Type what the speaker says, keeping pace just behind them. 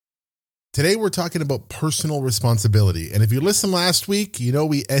Today, we're talking about personal responsibility. And if you listened last week, you know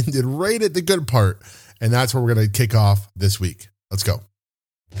we ended right at the good part. And that's where we're going to kick off this week. Let's go.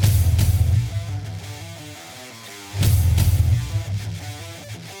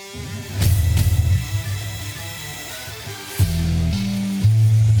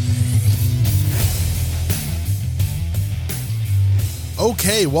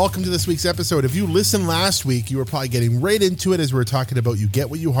 Okay, welcome to this week's episode. If you listened last week, you were probably getting right into it as we were talking about you get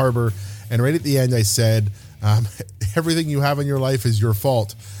what you harbor. And right at the end, I said, everything you have in your life is your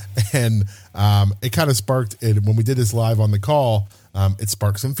fault. And it kind of sparked it when we did this live on the call. It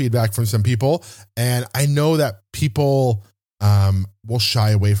sparked some feedback from some people. And I know that people will shy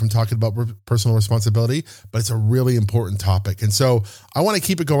away from talking about personal responsibility, but it's a really important topic. And so I want to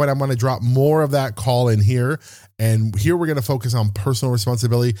keep it going. I'm going to drop more of that call in here. And here we're going to focus on personal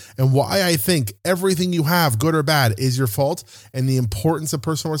responsibility and why I think everything you have, good or bad, is your fault, and the importance of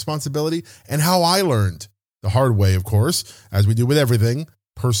personal responsibility, and how I learned the hard way, of course, as we do with everything,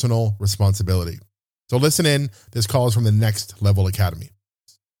 personal responsibility. So listen in. This call is from the Next Level Academy.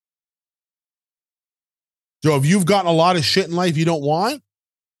 So if you've gotten a lot of shit in life you don't want,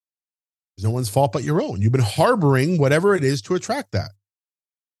 it's no one's fault but your own. You've been harboring whatever it is to attract that.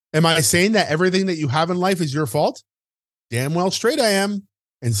 Am I saying that everything that you have in life is your fault? Damn well straight I am.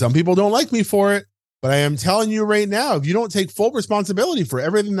 And some people don't like me for it. But I am telling you right now, if you don't take full responsibility for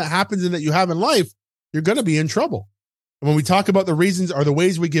everything that happens and that you have in life, you're going to be in trouble. And when we talk about the reasons or the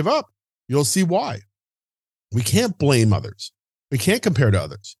ways we give up, you'll see why. We can't blame others. We can't compare to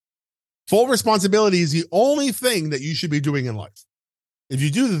others. Full responsibility is the only thing that you should be doing in life. If you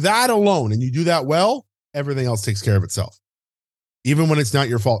do that alone and you do that well, everything else takes care of itself. Even when it's not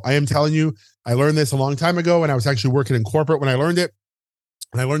your fault. I am telling you, I learned this a long time ago when I was actually working in corporate when I learned it.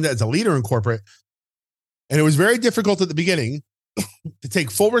 And I learned that as a leader in corporate. And it was very difficult at the beginning to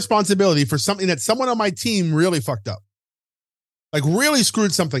take full responsibility for something that someone on my team really fucked up. Like really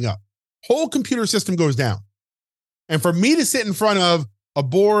screwed something up. Whole computer system goes down. And for me to sit in front of a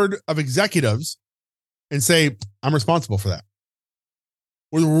board of executives and say, I'm responsible for that,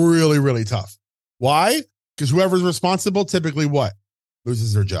 was really, really tough. Why? Because whoever's responsible typically what?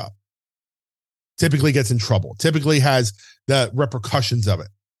 Loses their job. Typically gets in trouble. Typically has the repercussions of it.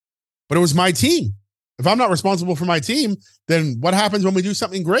 But it was my team. If I'm not responsible for my team, then what happens when we do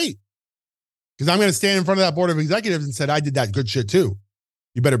something great? Because I'm going to stand in front of that board of executives and say, I did that good shit too.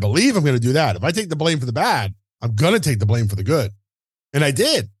 You better believe I'm going to do that. If I take the blame for the bad, I'm going to take the blame for the good. And I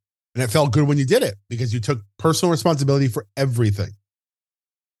did. And it felt good when you did it because you took personal responsibility for everything.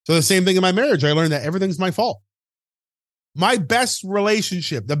 So the same thing in my marriage. I learned that everything's my fault. My best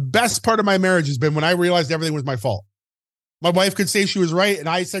relationship, the best part of my marriage has been when I realized everything was my fault. My wife could say she was right, and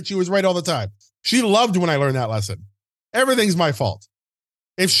I said she was right all the time. She loved when I learned that lesson. Everything's my fault.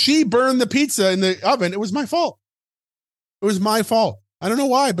 If she burned the pizza in the oven, it was my fault. It was my fault. I don't know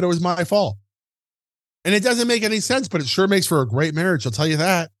why, but it was my fault. And it doesn't make any sense, but it sure makes for a great marriage. I'll tell you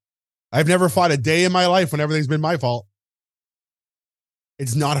that. I've never fought a day in my life when everything's been my fault.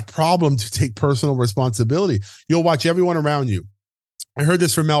 It's not a problem to take personal responsibility. You'll watch everyone around you. I heard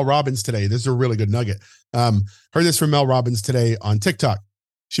this from Mel Robbins today. This is a really good nugget. Heard this from Mel Robbins today on TikTok.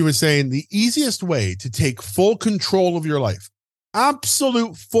 She was saying the easiest way to take full control of your life,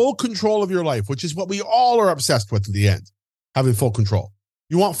 absolute full control of your life, which is what we all are obsessed with at the end, having full control.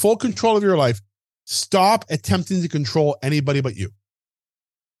 You want full control of your life, stop attempting to control anybody but you.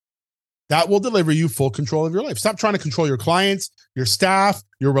 That will deliver you full control of your life. Stop trying to control your clients, your staff,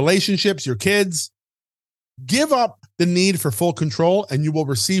 your relationships, your kids. Give up the need for full control and you will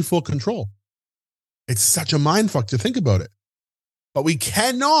receive full control. It's such a mindfuck to think about it. But we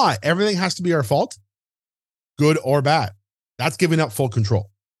cannot. Everything has to be our fault, good or bad. That's giving up full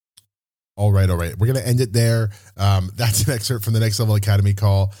control. All right. We're going to end it there. That's an excerpt from the Next Level Academy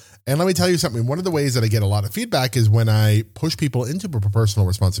call. And let me tell you something. One of the ways that I get a lot of feedback is when I push people into personal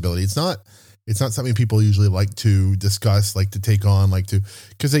responsibility. It's not something people usually like to discuss, like to take on,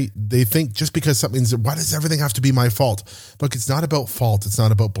 because they think just because something's, why does everything have to be my fault? Look, it's not about fault. It's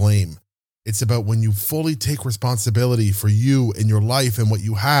not about blame. It's about when you fully take responsibility for you and your life and what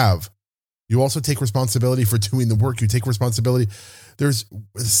you have. You also take responsibility for doing the work. You take responsibility. The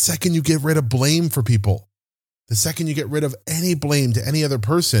second you get rid of blame for people, the second you get rid of any blame to any other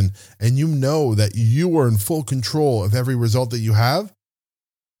person, and you know that you are in full control of every result that you have,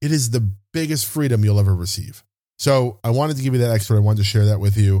 it is the biggest freedom you'll ever receive. So I wanted to give you that extra. I wanted to share that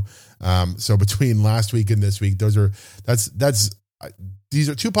with you. So between last week and this week, these are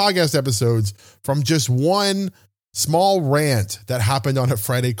 2 podcast episodes from just one small rant that happened on a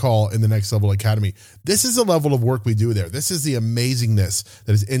Friday call in the Next Level Academy. This is the level of work we do there. This is the amazingness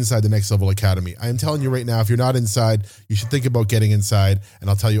that is inside the Next Level Academy. I am telling you right now, if you're not inside, you should think about getting inside, and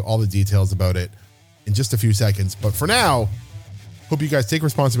I'll tell you all the details about it in just a few seconds. But for now, hope you guys take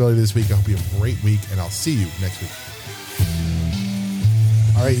responsibility this week. I hope you have a great week, and I'll see you next week.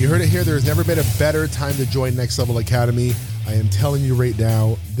 All right, you heard it here. There has never been a better time to join Next Level Academy. I am telling you right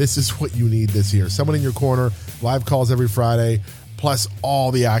now, this is what you need this year. Someone in your corner, live calls every Friday, plus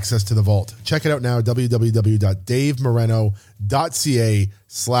all the access to the vault. Check it out now,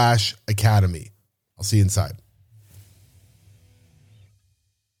 www.davemoreno.ca/academy. I'll see you inside.